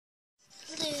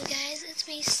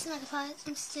my Snugglebot.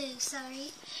 I'm so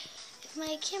sorry if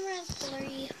my camera is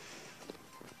blurry.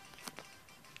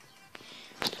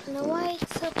 I don't know why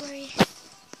it's so blurry.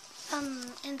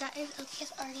 And that is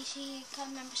LPS Artie. She got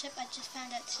a membership. I just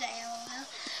found out today.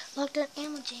 Logged on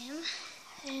Animal Jam,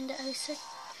 and I set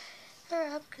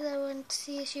her up because I wanted to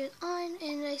see if she was on,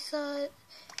 and I saw it.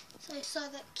 So I saw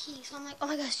that key. So I'm like, oh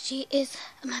my gosh, she is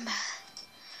a member.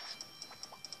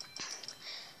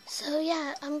 So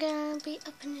yeah, I'm gonna be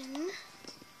opening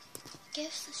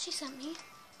gifts that she sent me.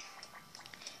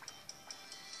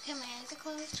 Okay, my eyes are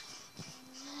closed.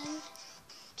 1,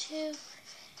 2,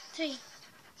 3.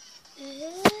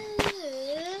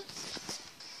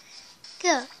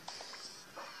 Go.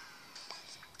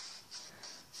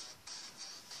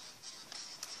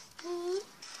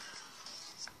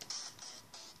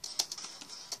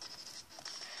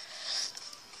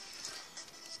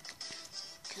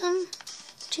 Come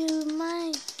to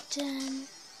my den.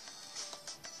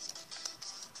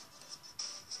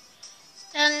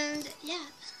 And yeah.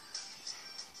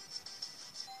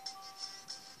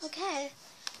 Okay.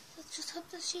 Let's just hope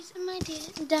that she's in my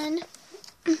den.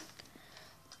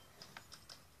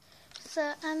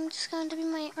 So I'm just going to be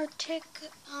my Arctic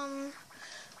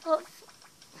well,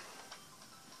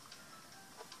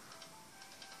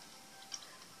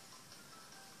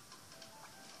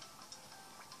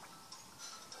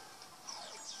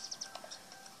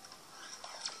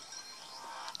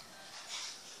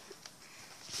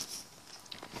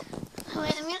 oh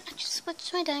wait, I'm gonna just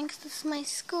switch my den because this is my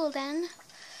school den.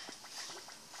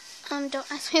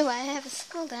 Don't ask me why I have a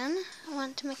school den. I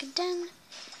want to make a den.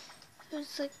 It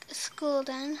was like a school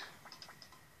den.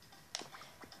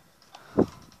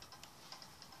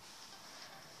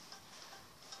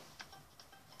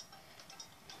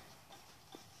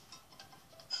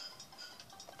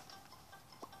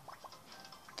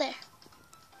 There.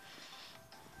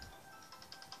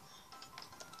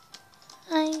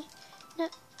 I know.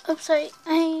 Oh, sorry.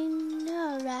 I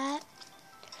know, right?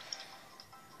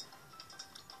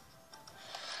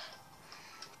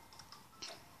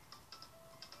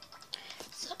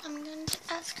 So I'm going to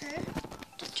ask her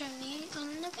to join me on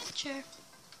an adventure.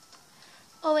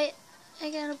 Oh wait, I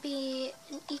gotta be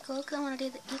an eagle because I want to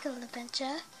do the eagle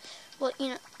adventure. Well, you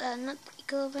know, not the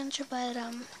eagle adventure, but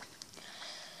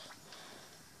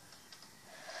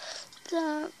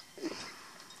the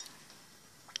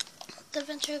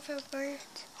adventure for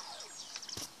birds.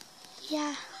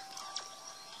 Yeah.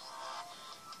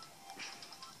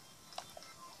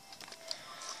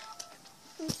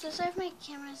 I'm so sorry if my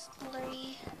camera's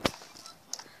blurry.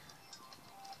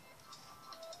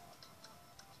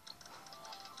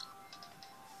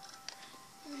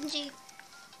 Gee,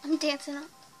 I'm dancing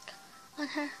on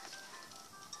her.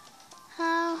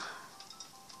 How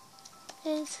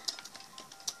is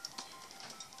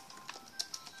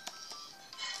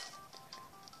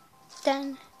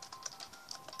done?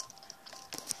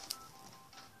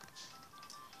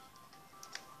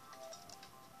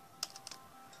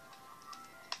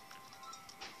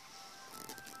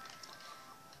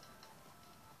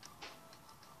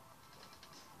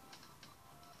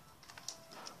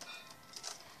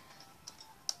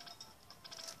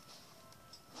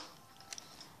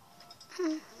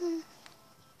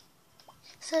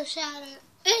 So shout out,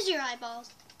 there's your eyeballs.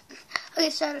 Okay,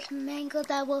 shout out to Mango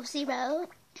That Wolf Zero.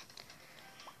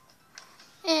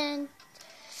 And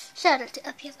shout out to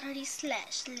LPS Artie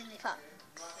 / Lily Fox.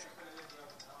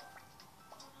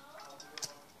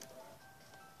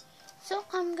 So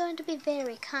I'm going to be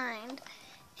very kind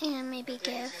and maybe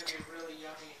gift. Really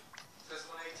yummy. Because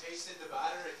when I tasted the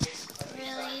batter, it tasted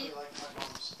Really? exactly like my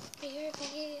mom's.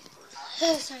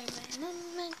 Oh, sorry,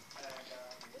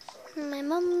 my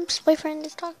mom's boyfriend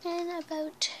is talking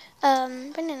about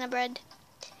banana bread.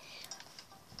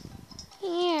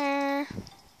 Here.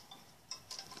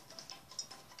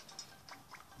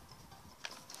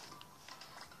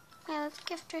 Yeah, let's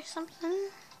gift her something.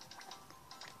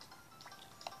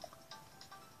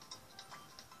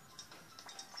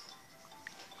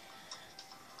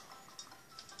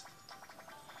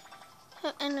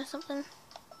 Oh, I know something.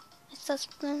 It's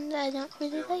something that I don't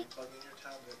really like.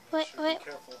 Wait.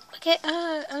 Okay,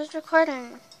 I was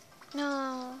recording.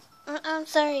 No. I'm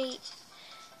sorry.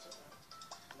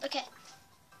 Okay.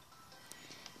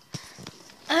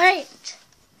 Alright.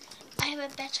 I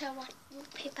have a better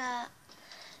wallpaper.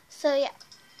 So, yeah.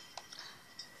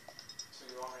 So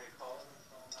you want me to call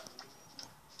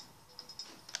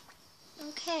it?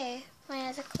 Okay. My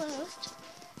eyes are closed.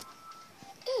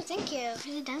 Ooh, thank you for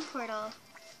the den portal.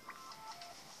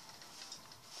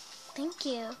 Thank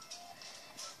you.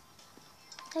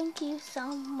 Thank you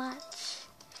so much.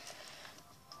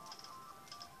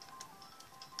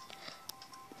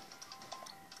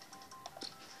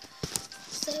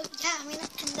 I'm going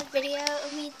to end the video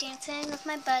of me dancing with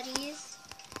my buddies.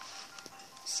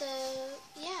 So,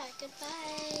 yeah,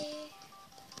 goodbye.